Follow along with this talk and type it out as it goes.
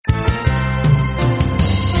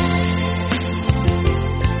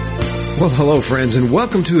Well, hello, friends, and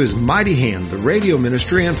welcome to His Mighty Hand, the radio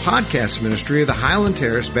ministry and podcast ministry of the Highland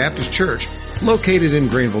Terrace Baptist Church, located in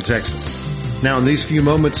Greenville, Texas. Now, in these few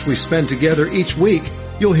moments we spend together each week,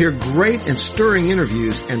 you'll hear great and stirring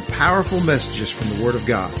interviews and powerful messages from the Word of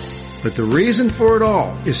God. But the reason for it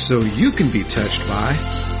all is so you can be touched by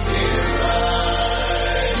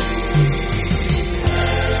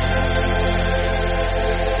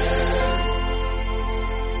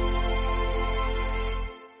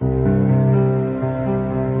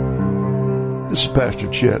This is Pastor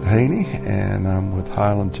Chet Haney, and I'm with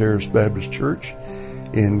Highland Terrace Baptist Church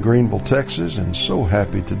in Greenville, Texas, and so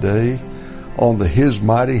happy today on the His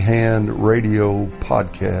Mighty Hand radio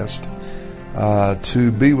podcast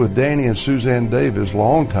to be with Danny and Suzanne Davis,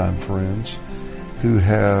 longtime friends, who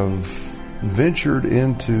have ventured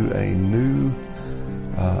into a new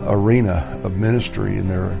arena of ministry in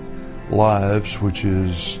their lives, which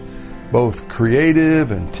is both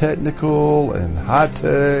creative and technical and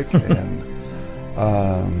high-tech and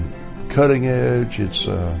cutting edge. It's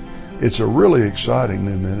a really exciting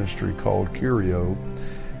new ministry called Curio.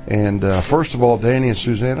 And first of all, Danny and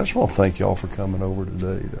Suzanne, I just want to thank y'all for coming over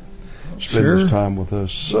today to spend this time with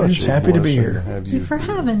us. Such a happy to be here. To have Thank you for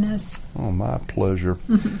having us. Oh, my pleasure.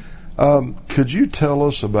 Could you tell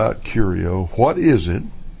us about Curio? What is it?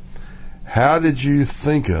 How did you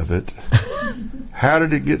think of it? How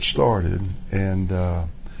did it get started? And,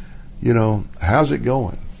 how's it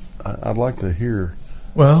going? I'd like to hear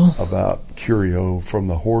about Curio from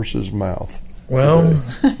the horse's mouth. Well,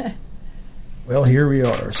 here we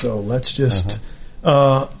are. So let's just,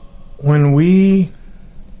 when we,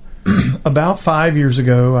 about 5 years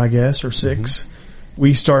ago, I guess, or 6,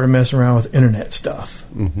 we started messing around with internet stuff.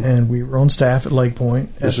 And we were on staff at Lake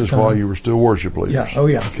Point. This is while you were still worship leaders. Yeah. Oh,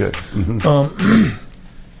 yeah. Okay.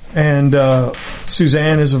 And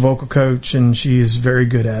Suzanne is a vocal coach, and she is very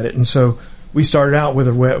good at it. And so we started out with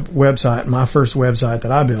a website. My first website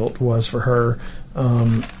that I built was for her.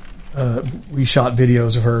 We shot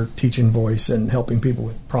videos of her teaching voice and helping people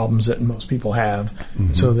with problems that most people have,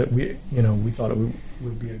 so that we thought it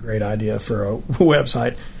would be a great idea for a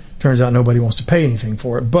website. Turns out nobody wants to pay anything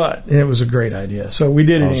for it, but it was a great idea. So we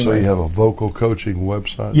did it anyway. So you have a vocal coaching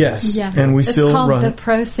website? Yes. Yeah. And we it's still called run The it.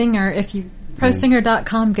 Pro Singer. If you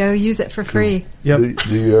ProSinger.com, go use it for free. Yep.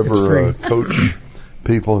 Do you ever coach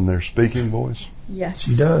people in their speaking voice? Yes.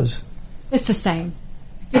 She does. It's the same.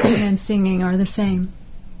 Speaking and singing are the same.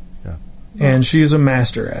 Yeah. And she is a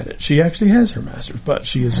master at it. She actually has her master's, but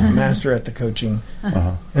she is a master at the coaching.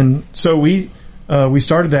 And so we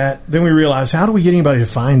started that. Then we realized, how do we get anybody to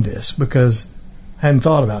find this? Because I hadn't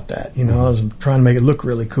thought about that. I was trying to make it look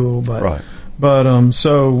really cool, but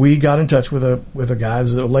so we got in touch with a guy,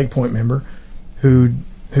 as a Lake Point member, who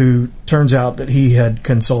turns out that he had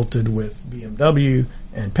consulted with BMW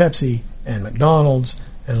and Pepsi and McDonald's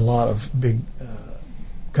and a lot of big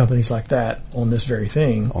companies like that on this very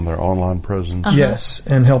thing. On their online presence. Yes,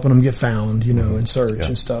 and helping them get found, in search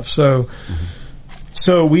and stuff. So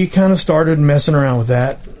we kind of started messing around with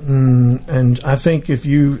that. And I think if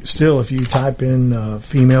you type in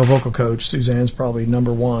female vocal coach, Suzanne's probably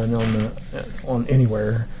number one on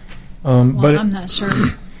anywhere. But I'm not sure.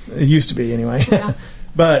 It used to be anyway. Yeah.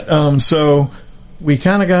 But so we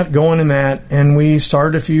kind of got going in that, and we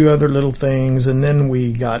started a few other little things, and then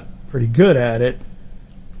we got pretty good at it,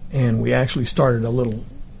 and we actually started a little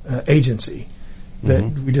agency that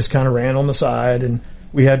we just kind of ran on the side, and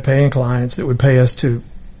we had paying clients that would pay us to,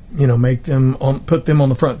 make them put them on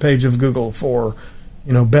the front page of Google for,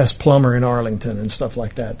 best plumber in Arlington and stuff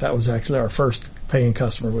like that. That was actually our first paying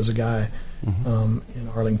customer, was a guy in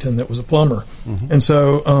Arlington that was a plumber. And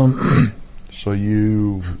so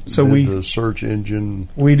the search engine.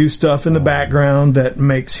 We do stuff in the background that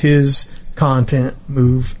makes his content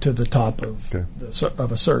move to the top of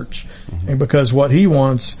of a search. And because what he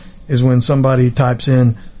wants is when somebody types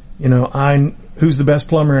in, who's the best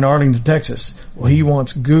plumber in Arlington, Texas? Well, he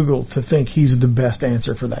wants Google to think he's the best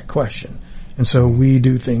answer for that question. And so we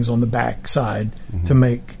do things on the back side to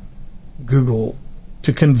make Google,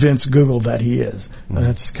 to convince Google that he is. And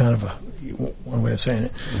that's kind of one way of saying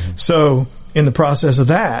it. So in the process of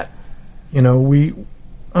that,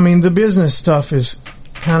 the business stuff is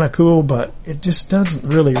kind of cool, but it just doesn't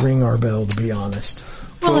really ring our bell, to be honest.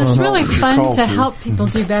 Well, it's really fun to help people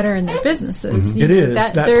do better in their businesses. It is.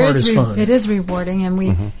 That part is fun. It is rewarding, and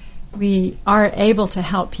we are able to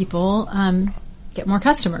help people get more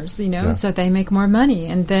customers, so they make more money.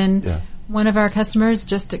 And then one of our customers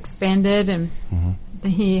just expanded, and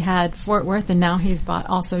he had Fort Worth, and now he's bought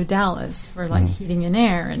also Dallas for heating and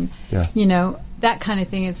air, and that kind of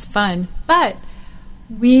thing is fun. But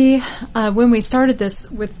we, when we started this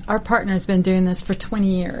with our partner, has been doing this for 20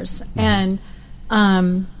 years. And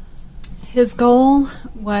his goal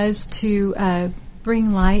was to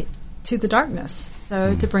bring light to the darkness,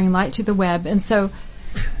 so to bring light to the web. And so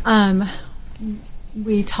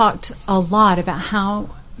we talked a lot about how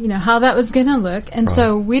that was going to look. And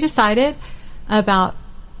so we decided about,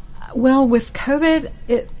 with COVID,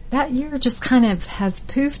 that year just kind of has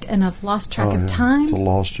poofed, and I've lost track of time. It's a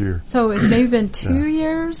lost year. So it's maybe been 2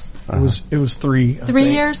 years. It was 3. 3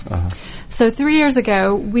 years. So 3 years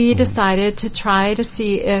ago, we decided to try to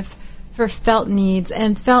see if for felt needs,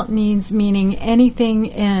 and felt needs meaning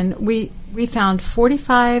anything we found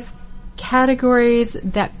 45 categories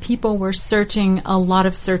that people were searching a lot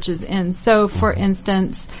of searches in. So, for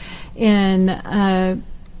instance, in the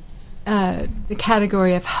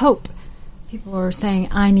category of hope, people were saying,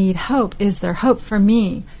 I need hope. Is there hope for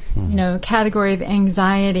me? Category of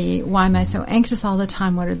anxiety. Why am I so anxious all the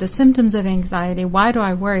time? What are the symptoms of anxiety? Why do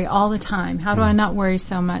I worry all the time? How do I not worry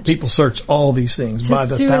so much? People search all these things by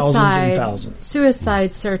the thousands and thousands.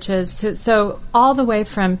 Suicide searches. So all the way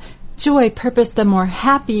from joy, purpose, the more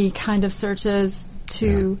happy kind of searches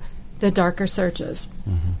to the darker searches.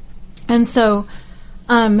 And so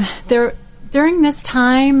during this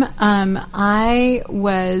time, I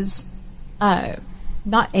was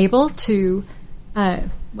not able to,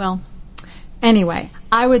 anyway,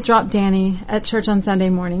 I would drop Danny at church on Sunday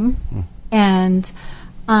morning and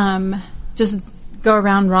just go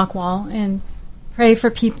around Rockwall and pray for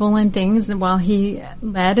people and things while he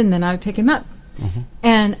led, and then I would pick him up.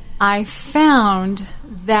 And I found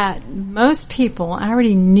that most people, I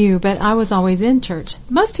already knew, but I was always in church.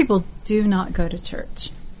 Most people do not go to church.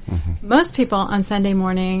 Most people on Sunday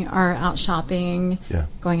morning are out shopping,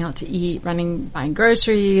 going out to eat, buying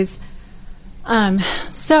groceries.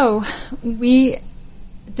 So we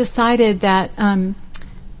decided that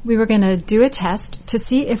we were going to do a test to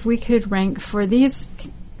see if we could rank for these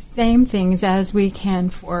same things as we can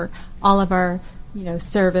for all of our,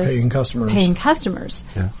 service paying customers.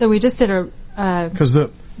 So we just did because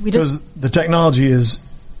the technology is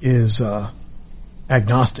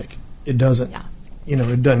agnostic. It doesn't.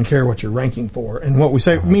 It doesn't care what you're ranking for. And what we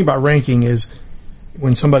mean by ranking is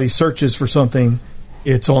when somebody searches for something,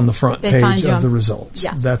 it's on the front page of the results.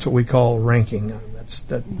 That's what we call ranking.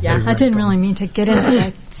 I didn't really mean to get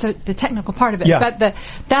into the technical part of it, but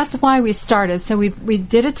that's why we started. So we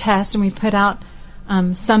did a test and we put out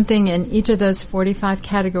something in each of those 45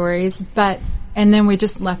 categories, and then we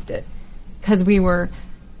just left it because we were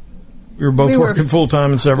both working full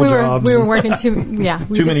time in several jobs. We were working too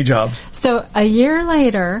many jobs. So a year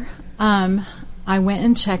later, I went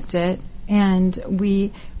and checked it, and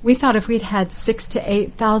we thought if we'd had 6,000 to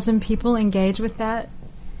 8,000 people engage with that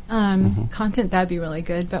content, that'd be really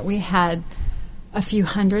good. But we had a few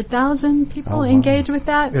 100,000 people engage with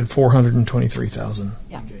that. We had 423,000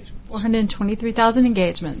 engagements. 423,000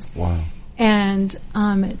 engagements. Wow. And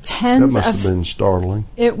that must have been startling.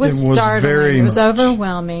 It was startling. It was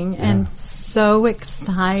overwhelming and so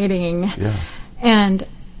exciting. Yeah. And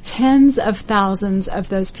tens of thousands of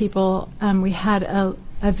those people. We had a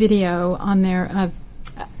video on there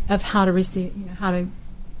of how to receive, how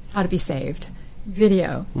to be saved.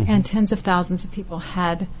 Video, and tens of thousands of people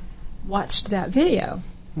had watched that video.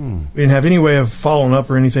 We didn't have any way of following up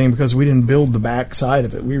or anything because we didn't build the back side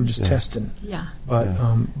of it. We were just testing.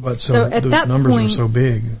 But so the numbers were so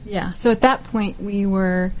big. Yeah. So at that point, we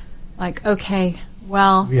were like, okay,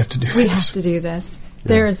 well, we have to do this.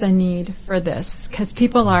 There is a need for this because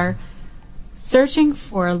people are searching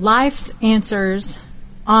for life's answers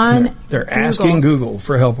on They're asking Google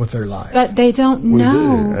for help with their life. But they don't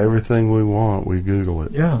know. We do. Everything we want, we Google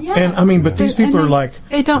it. Yeah. And but these people are like...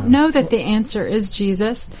 They don't know that the answer is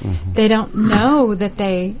Jesus. They don't know that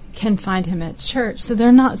they can find him at church. So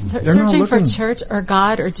they're not searching for church or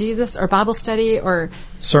God or Jesus or Bible study or...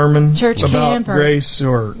 sermon church about camp or, grace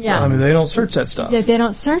or... they don't search that stuff. They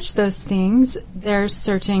don't search those things. They're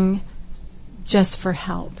searching just for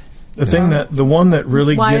help. The one that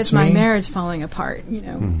really why gets is my marriage falling apart?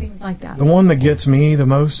 Things like that. The one that gets me the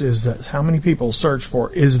most is that how many people search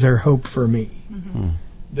for, is there hope for me?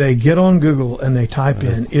 They get on Google and they type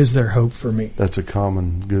in, is there hope for me? That's a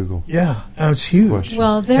common Google. Yeah, and it's huge. Question.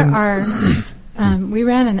 Well, we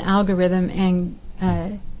ran an algorithm and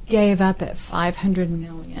gave up at 500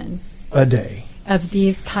 million a day of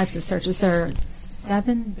these types of searches. There are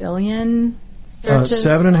 7 billion searches.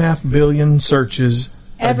 7.5 billion searches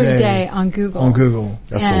every day on Google.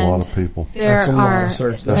 That's a lot of people. That's a lot of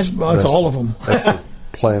searches. That's all of them. That's the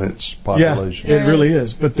planet's population. Yeah, it really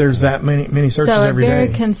is. But there's that many searches every day. So a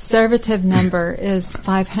very conservative number is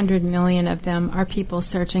 500 million of them are people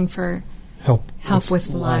searching for help with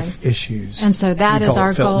life issues. And so that is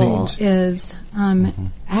our goal. Is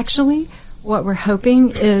actually what we're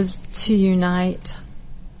hoping is to unite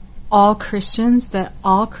all Christians, that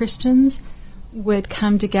all Christians would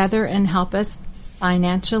come together and help us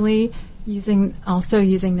financially, using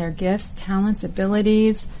their gifts, talents,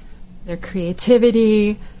 abilities, their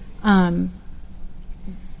creativity, that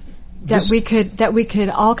we could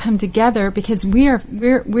all come together, because we're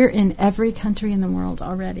in every country in the world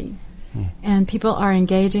already, and people are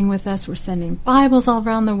engaging with us. We're sending Bibles all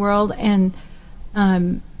around the world, and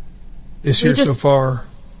this year so far,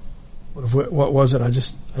 what was it? I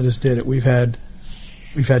just did it. We've had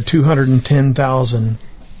 210,000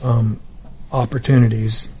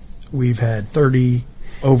 opportunities. We've had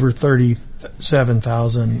over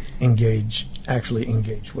 37,000 actually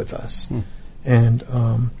engaged with us, and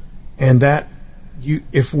that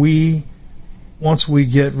once we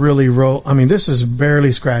get really this is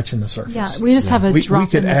barely scratching the surface. Yeah, we just have a drop.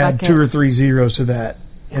 We could add 2 or 3 zeros to that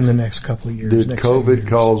in the next couple of years. Did COVID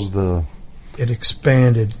cause it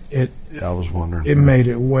expanded it? I was wondering. It made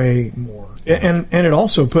it way more, and it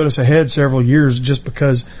also put us ahead several years, just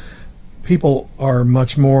because people are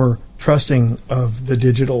much more trusting of the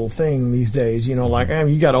digital thing these days. You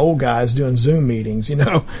got old guys doing Zoom meetings.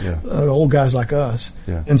 Old guys like us,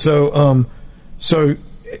 and so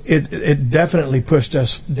it definitely pushed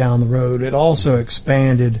us down the road. It also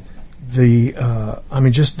expanded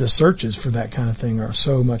just the searches for that kind of thing are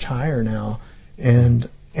so much higher now, and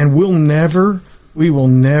we will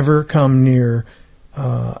never come near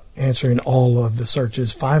answering all of the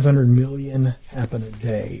searches. 500 million happen a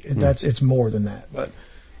day. It's more than that, but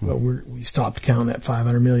we stopped counting at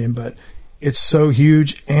 500 million. But it's so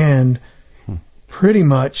huge, and pretty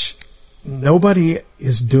much nobody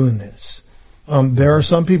is doing this. There are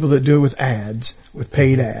some people that do it with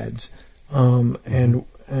paid ads, and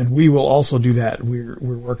we will also do that. We're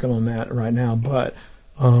working on that right now, but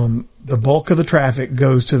the bulk of the traffic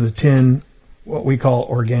goes to the 10 what we call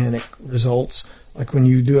organic results. Like when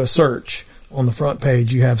you do a search on the front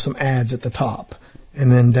page, you have some ads at the top,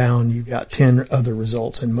 and then down you've got 10 other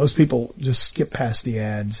results. And most people just skip past the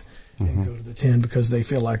ads and go to the 10 because they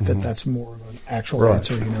feel like that's more of an actual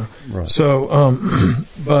answer, Right. So,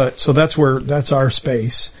 so that's our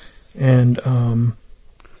space. And,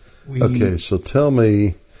 okay. So tell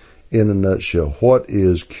me in a nutshell, what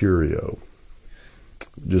is Curio?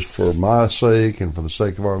 Just for my sake and for the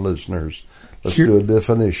sake of our listeners, let's do a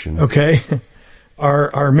definition. Okay.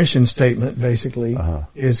 Our mission statement basically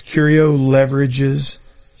is Curio leverages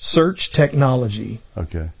search technology.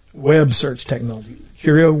 Okay. Web search technology.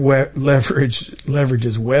 Curio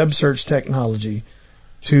leverages web search technology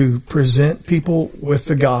to present people with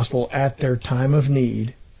the gospel at their time of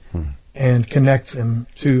need and connect them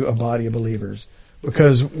to a body of believers.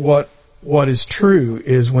 Because what is true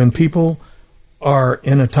is when people are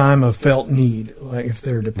in a time of felt need, like if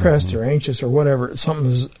they're depressed or anxious or whatever,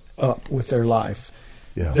 something's up with their life,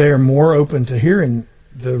 they're more open to hearing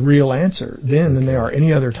the real answer then than they are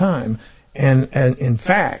any other time. And in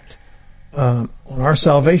fact, on our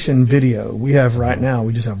salvation video we have right now,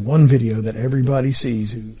 we just have one video that everybody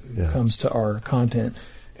sees who comes to our content.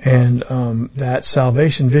 And that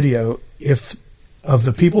salvation video, if of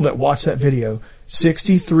the people that watch that video,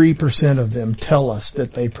 63% of them tell us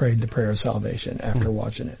that they prayed the prayer of salvation after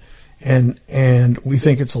watching it. And we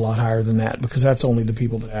think it's a lot higher than that, because that's only the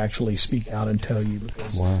people that actually speak out and tell you.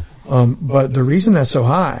 Because, but the reason that's so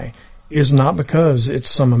high is not because it's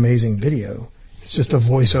some amazing video. It's just a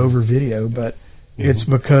voiceover video, but it's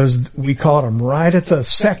because we caught them right at the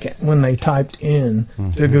second when they typed in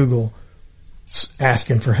to Google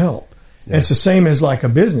asking for help. And it's the same as like a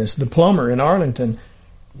business. The plumber in Arlington,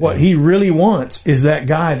 what he really wants is that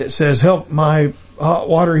guy that says, help, my hot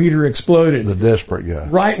water heater exploded. The desperate guy.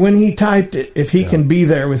 Right when he typed it, if he can be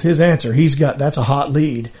there with his answer, that's a hot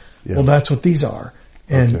lead. Yeah. Well, that's what these are.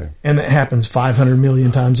 And that happens 500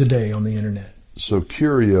 million times a day on the internet. So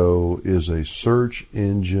Curio is a search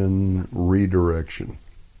engine redirection.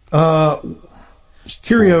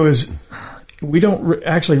 Curio is, we don't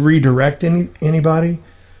actually redirect anybody.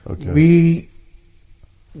 Okay.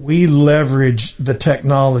 We leverage the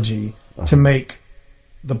technology to make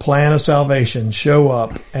the plan of salvation show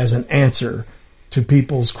up as an answer to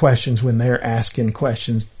people's questions when they're asking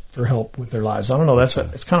questions for help with their lives. I don't know. It's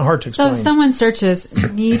kind of hard to explain. So if someone searches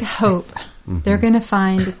need hope, they're going to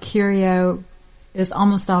find Curio is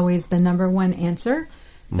almost always the number one answer.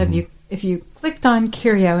 So if you clicked on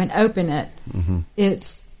Curio and open it,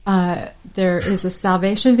 there is a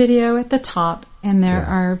salvation video at the top, and there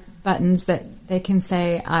are buttons that they can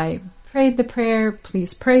say, I prayed the prayer,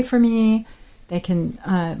 please pray for me. They can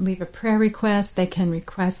leave a prayer request. They can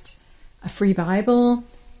request a free Bible.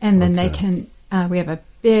 And then they can, we have a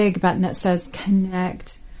big button that says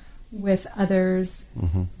connect with others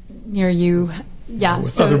near you. Yeah,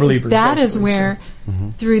 with so other believers, that is where, so.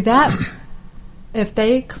 through that, if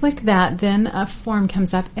they click that, then a form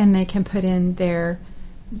comes up and they can put in their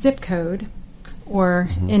zip code or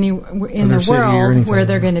any in the world where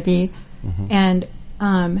they're going to be. And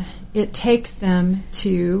it takes them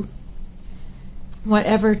to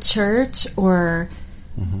whatever church or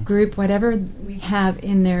group, whatever we have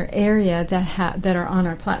in their area that are on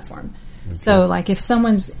our platform. Okay. So, like if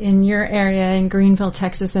someone's in your area in Greenville,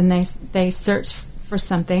 Texas, and they search for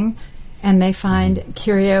something and they find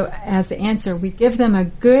Curio as the answer, we give them a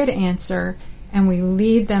good answer and we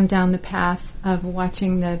lead them down the path of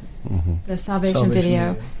watching the salvation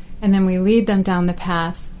video, and then we lead them down the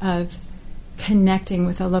path of connecting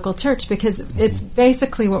with a local church, because it's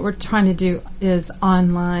basically what we're trying to do is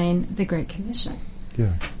online the Great Commission.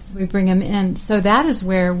 Yeah. So we bring them in. So that is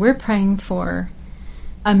where we're praying for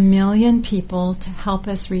 1 million people to help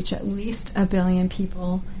us reach at least 1 billion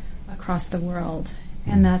people across the world.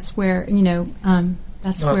 And that's where,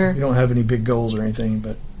 that's where... You don't have any big goals or anything,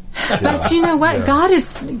 but... But you know what? Yeah.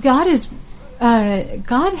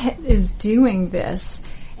 God is doing this.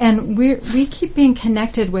 And we keep being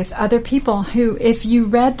connected with other people who, if you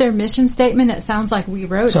read their mission statement, it sounds like we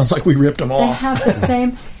wrote it. Sounds like we ripped them off. They have the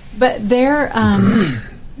same, but they're,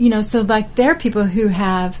 so like they're people who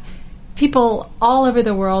have people all over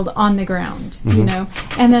the world on the ground,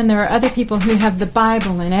 and then there are other people who have the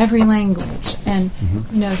Bible in every language. And,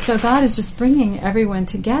 so God is just bringing everyone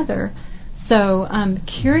together. So,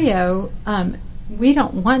 Curio, we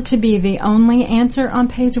don't want to be the only answer on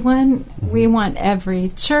page one. We want every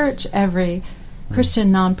church, every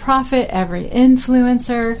Christian nonprofit, every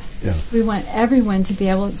influencer. Yeah. We want everyone to be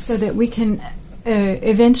able, so that we can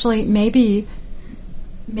eventually, maybe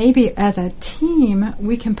as a team,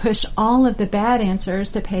 we can push all of the bad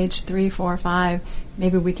answers to page 3, 4, 5.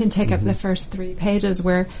 Maybe we can take up the first 3 pages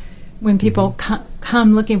where when people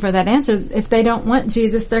come looking for that answer, if they don't want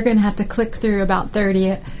Jesus, they're going to have to click through about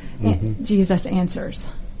 30 Jesus answers.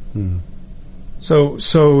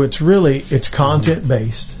 So it's content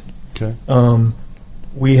based. Okay.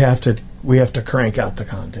 We have to crank out the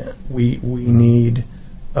content. We need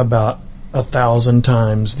about 1,000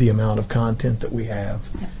 times the amount of content that we have,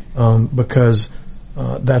 because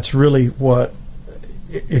that's really what.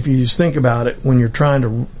 If you just think about it, when you're trying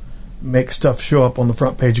to make stuff show up on the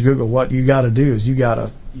front page of Google, what you got to do is you got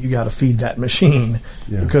to feed that machine,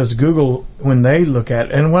 because Google, when they look at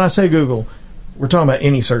it, and when I say Google, we're talking about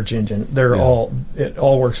any search engine. It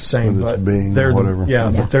all works the same, but they're whatever.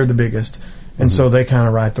 But they're the biggest, and so they kind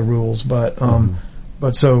of write the rules. But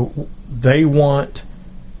so they want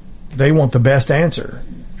the best answer,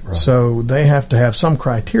 so they have to have some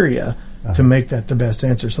criteria to make that the best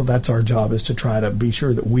answer. So that's our job, is to try to be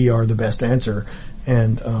sure that we are the best answer,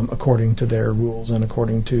 and according to their rules and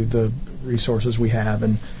according to the resources we have,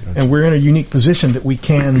 and we're in a unique position that we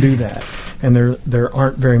can do that, and there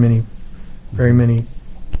aren't very many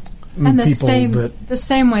and people. The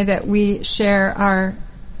same way that we share our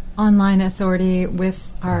online authority with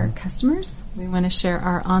our customers, we want to share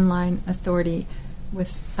our online authority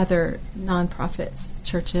with other nonprofits,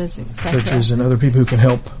 churches, etc. Churches and other people who can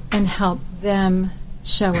help them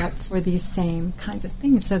show up for these same kinds of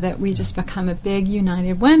things, so that we just become a big,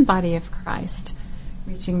 united, one body of Christ,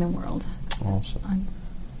 reaching the world. Awesome.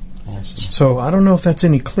 So I don't know if that's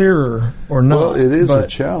any clearer or not. Well, it is a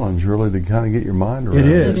challenge, really, to kind of get your mind around. It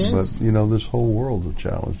is. But, this whole world's a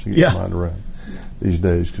challenge to get your mind around these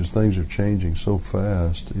days, because things are changing so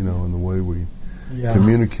fast, in the way we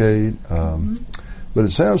communicate. But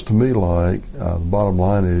it sounds to me like the bottom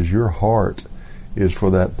line is your heart is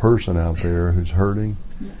for that person out there who's hurting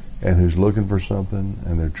and who's looking for something,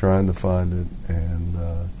 and they're trying to find it, and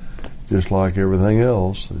just like everything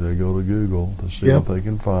else, they go to Google to see what they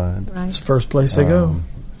can find. Right. It's the first place they go.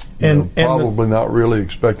 And probably not really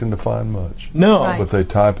expecting to find much. No. But they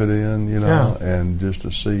type it in, and just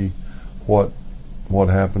to see what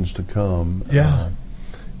happens to come.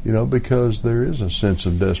 Because there is a sense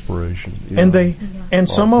of desperation. And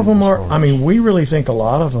some of them are, we really think a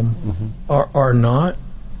lot of them are not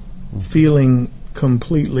feeling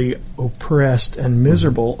completely oppressed and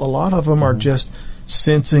miserable. A lot of them are just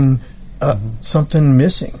sensing something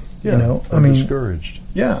missing, discouraged.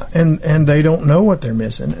 Yeah, and they don't know what they're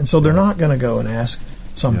missing, and so they're not going to go and ask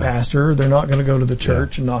some pastor. They're not going to go to the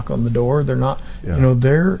church and knock on the door. They're not, they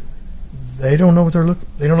don't know what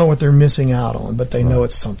they don't know what they're missing out on, but they know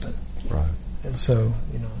it's something. Right. And so,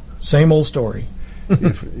 same old story.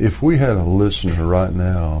 if we had a listener right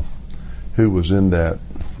now who was in that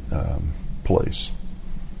place,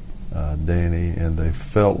 Danny, and they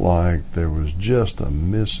felt like there was just a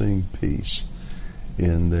missing piece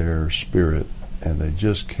in their spirit, and they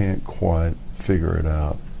just can't quite figure it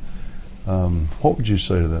out, what would you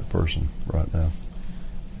say to that person right now?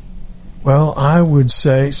 Well, I would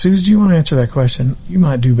say, Suze, do you want to answer that question? You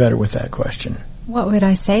might do better with that question. What would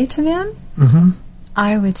I say to them? Mm-hmm.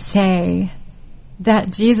 I would say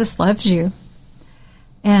that Jesus loves you,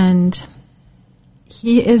 and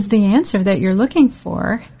He is the answer that you're looking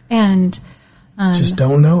for, and just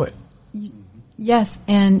don't know it. Yes,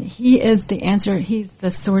 and He is the answer. He's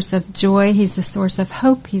the source of joy. He's the source of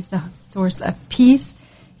hope. He's the source of peace.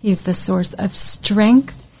 He's the source of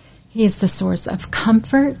strength. He's the source of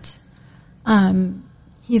comfort.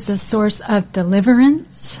 He's the source of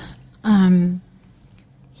deliverance.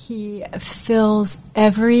 He fills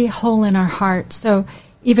every hole in our heart. So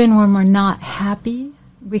even when we're not happy,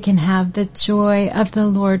 we can have the joy of the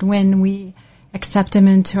Lord when we accept Him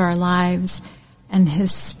into our lives, and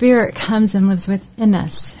His Spirit comes and lives within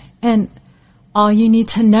us. And all you need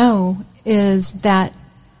to know is that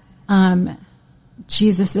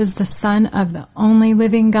Jesus is the Son of the only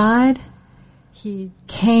living God. He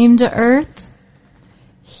came to earth.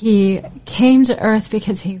 He came to earth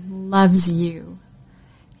because He loves you.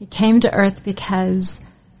 He came to earth because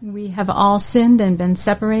we have all sinned and been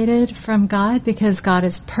separated from God, because God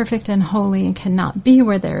is perfect and holy and cannot be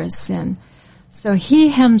where there is sin. So He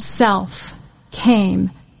Himself came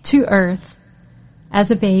to earth as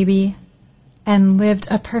a baby and lived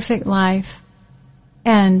a perfect life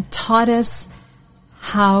and taught us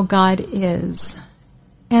how God is.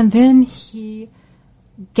 And then He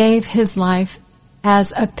gave His life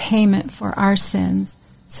as a payment for our sins.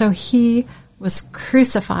 So He was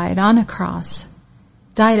crucified on a cross,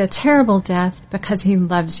 died a terrible death because He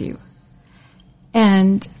loves you.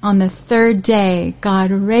 And on the third day,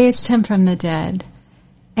 God raised Him from the dead,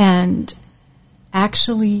 and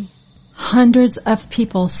actually hundreds of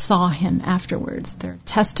people saw Him afterwards. There are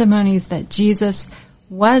testimonies that Jesus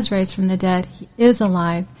was raised from the dead. He is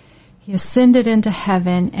alive. He ascended into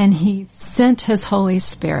heaven, and He sent His Holy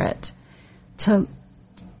Spirit to.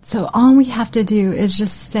 So all we have to do is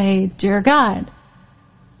just say, "Dear God,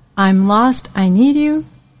 I'm lost. I need you.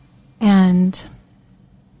 And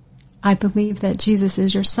I believe that Jesus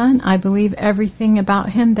is your Son. I believe everything about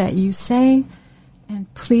Him that you say.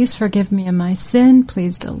 And please forgive me of my sin.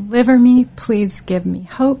 Please deliver me. Please give me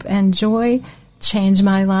hope and joy. Change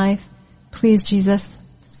my life. Please, Jesus,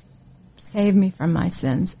 save me from my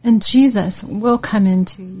sins." And Jesus will come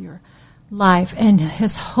into your life, and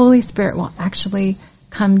His Holy Spirit will actually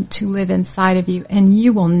come to live inside of you, and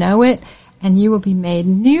you will know it, and you will be made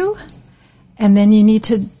new. And then you need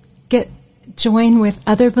to join with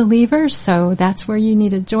other believers. So that's where you need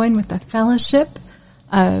to join with a fellowship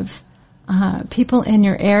of people in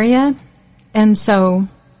your area. And so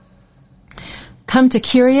come to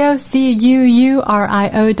Curio, CUURIO.com,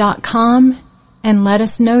 and let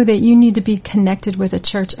us know that you need to be connected with a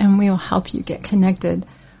church, and we will help you get connected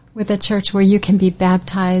with a church where you can be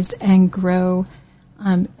baptized and grow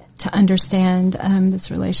to understand this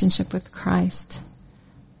relationship with Christ.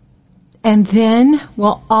 And then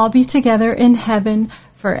we'll all be together in heaven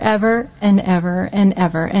forever and ever and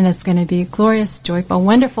ever. And it's going to be a glorious, joyful,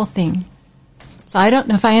 wonderful thing. So I don't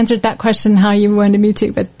know if I answered that question how you wanted me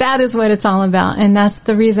to, but that is what it's all about. And that's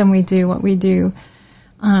the reason we do what we do,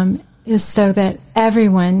 is so that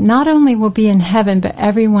everyone not only will be in heaven, but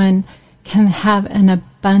everyone can have an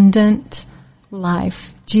abundant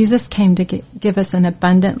life. Jesus came to give us an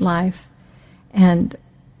abundant life. And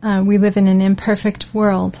we live in an imperfect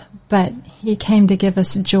world, but He came to give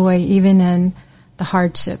us joy even in the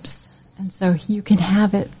hardships. And so you can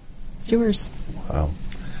have it. It's yours. Wow.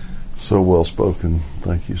 So well spoken.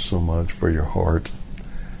 Thank you so much for your heart,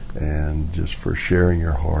 and just for sharing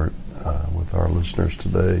your heart with our listeners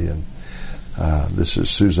today. And this is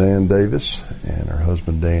Suzanne Davis and her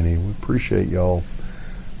husband Danny. We appreciate y'all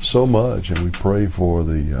so much, and we pray for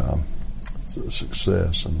the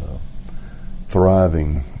success and the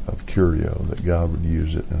thriving of Curio, that God would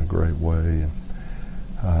use it in a great way. And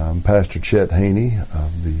I'm Pastor Chet Haney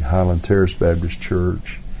of the Highland Terrace Baptist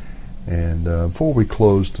Church. And before we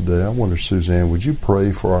close today, I wonder, Suzanne, would you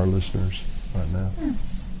pray for our listeners right now?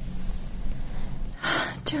 Yes.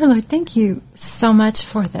 Dear Lord, thank you so much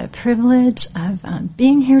for the privilege of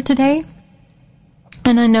being here today.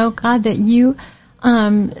 And I know, God, that you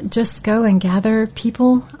just go and gather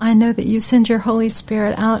people. I know that you send your Holy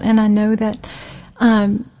Spirit out, and I know that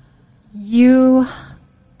you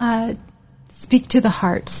speak to the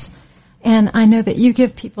hearts, and I know that you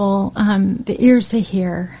give people the ears to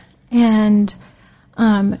hear, and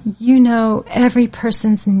you know every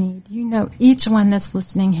person's need. You know each one that's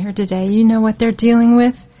listening here today. You know what they're dealing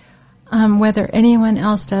with, whether anyone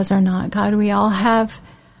else does or not. God, we all have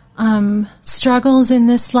struggles in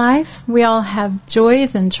this life. We all have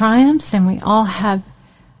joys and triumphs, and we all have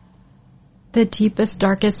the deepest,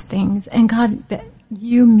 darkest things. And God, that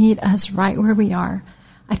you meet us right where we are.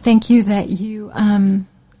 I thank you that you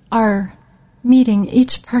are meeting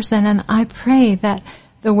each person, and I pray that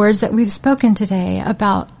the words that we've spoken today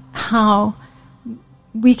about how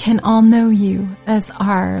we can all know you as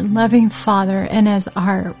our loving Father and as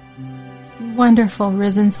our wonderful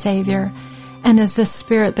risen Savior, and as the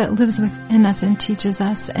Spirit that lives within us and teaches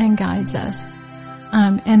us and guides us,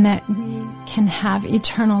 and that we can have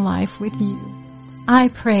eternal life with you. I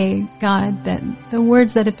pray, God, that the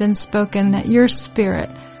words that have been spoken, that your Spirit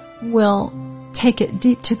will take it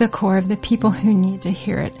deep to the core of the people who need to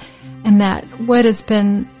hear it, and that what has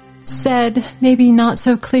been said, maybe not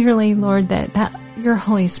so clearly, Lord, that your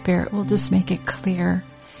Holy Spirit will just make it clear,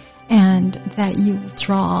 and that you will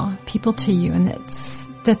draw people to you, and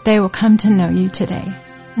that they will come to know you today.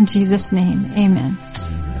 In Jesus' name, amen.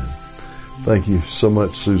 Amen. Thank you so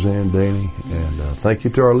much, Suzanne, Danny, and thank you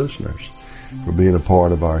to our listeners for being a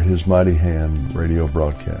part of our His Mighty Hand radio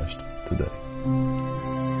broadcast today.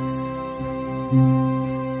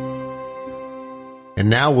 And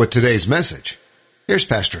now with today's message, here's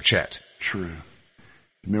Pastor Chet. True.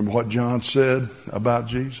 Remember what John said about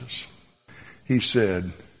Jesus? He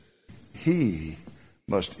said, He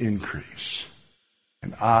must increase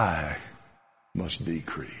and I must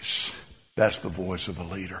decrease. That's the voice of a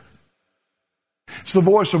leader. It's the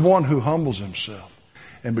voice of one who humbles himself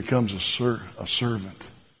and becomes a servant.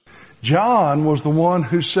 John was the one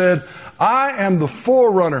who said, I am the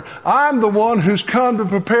forerunner. I'm the one who's come to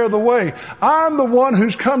prepare the way. I'm the one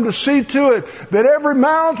who's come to see to it that every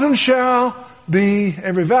mountain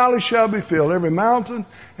every valley shall be filled, every mountain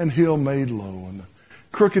and hill made low, and the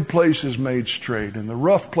crooked places made straight, and the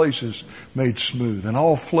rough places made smooth, and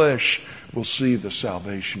all flesh will see the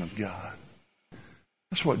salvation of God.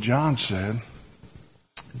 That's what John said.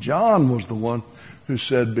 John was the one who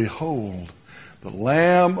said, behold, the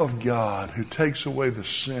Lamb of God who takes away the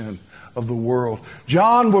sin of the world.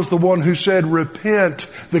 John was the one who said, repent,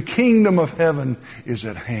 the kingdom of heaven is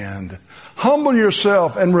at hand. Humble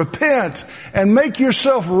yourself and repent and make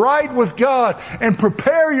yourself right with God and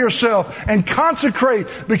prepare yourself and consecrate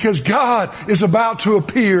because God is about to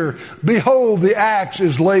appear. Behold, the axe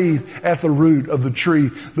is laid at the root of the tree.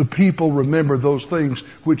 The people remember those things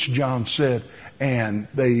which John said, and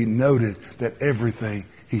they noted that everything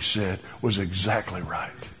he said was exactly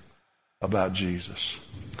right about Jesus.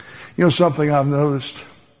 You know something I've noticed?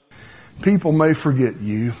 People may forget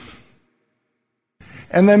you.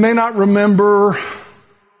 And they may not remember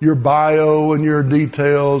your bio and your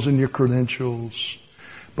details and your credentials.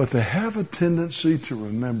 But they have a tendency to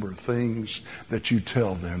remember things that you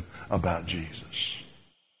tell them about Jesus.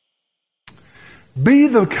 Be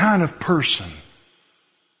the kind of person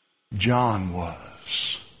John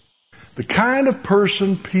was. The kind of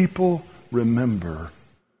person people remember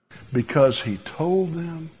because he told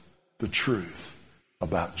them the truth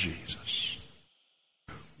about Jesus.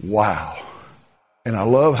 Wow. And I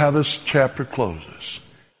love how this chapter closes.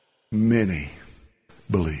 Many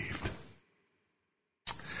believed.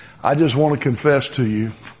 I just want to confess to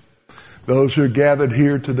you, those who are gathered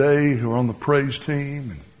here today, who are on the praise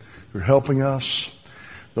team and who are helping us,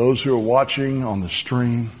 those who are watching on the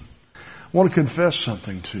stream, I want to confess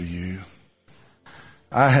something to you.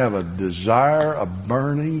 I have a desire, a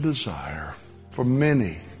burning desire for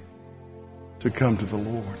many to come to the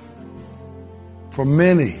Lord. For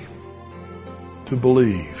many to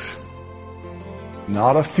believe.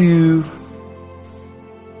 Not a few.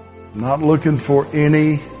 Not looking for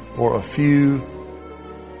any or a few.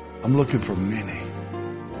 I'm looking for many.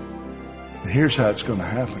 And here's how it's going to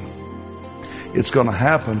happen. It's going to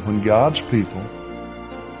happen when God's people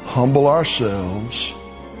humble ourselves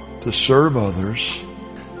to serve others,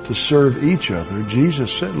 to serve each other.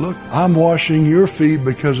 Jesus said, look, I'm washing your feet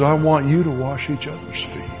because I want you to wash each other's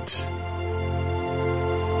feet.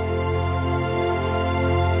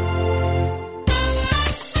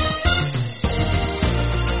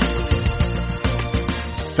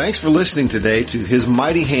 Thanks for listening today to His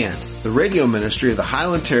Mighty Hand, the radio ministry of the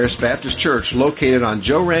Highland Terrace Baptist Church located on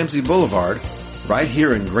Joe Ramsey Boulevard, right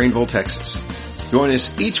here in Greenville, Texas. Join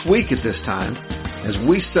us each week at this time as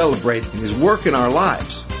we celebrate His work in our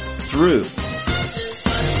lives through